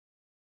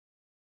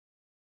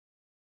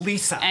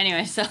Lisa.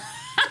 Anyway, so...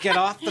 Get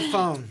off the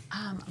phone.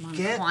 I'm on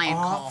Get a client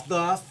off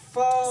call. the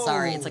phone.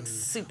 Sorry, it's like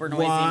super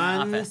noisy in my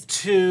office. 1,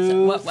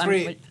 2, So,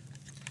 3.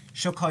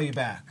 She'll call you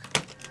back.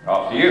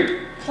 After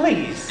you.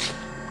 Please.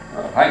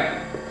 Oh, thank you.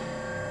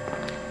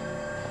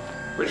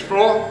 Which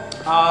floor?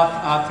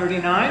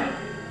 39.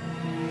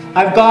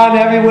 I've gone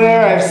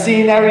everywhere, I've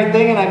seen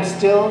everything, and I'm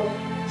still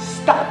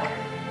stuck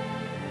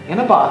in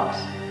a box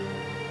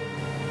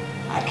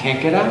I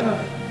can't get out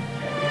of.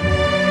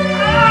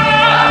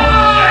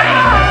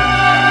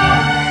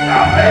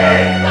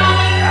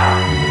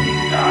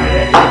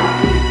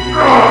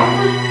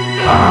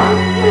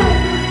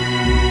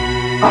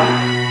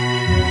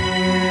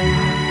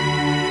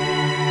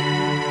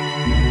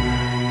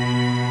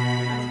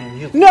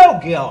 No,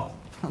 Gil.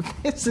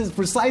 This is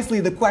precisely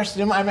the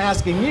question I'm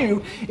asking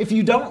you if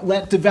you don't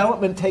let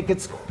development take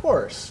its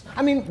course.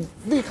 I mean,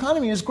 the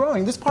economy is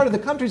growing. This part of the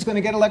country is going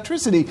to get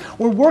electricity.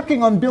 We're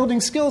working on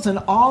building skills, and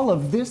all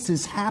of this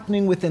is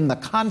happening within the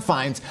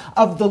confines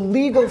of the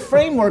legal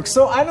framework.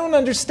 So I don't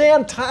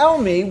understand. Tell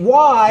me,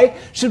 why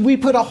should we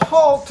put a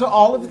halt to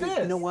all of this?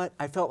 You know what?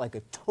 I felt like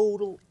a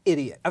total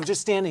idiot. I was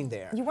just standing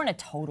there. You weren't a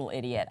total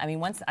idiot. I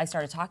mean, once I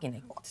started talking,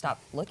 they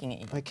stopped looking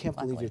at you. I can't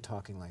believe you're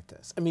talking like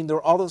this. I mean, there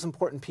were all those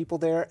important people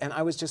there, and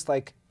I was just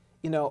like,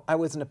 you know, I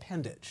was an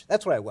appendage.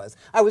 That's what I was.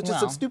 I was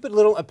just a stupid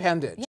little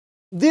appendage. Yeah.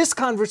 This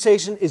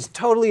conversation is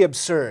totally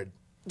absurd.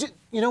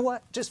 You know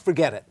what? Just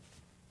forget it.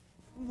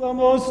 The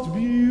most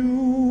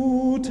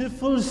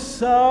beautiful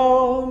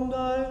sound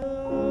I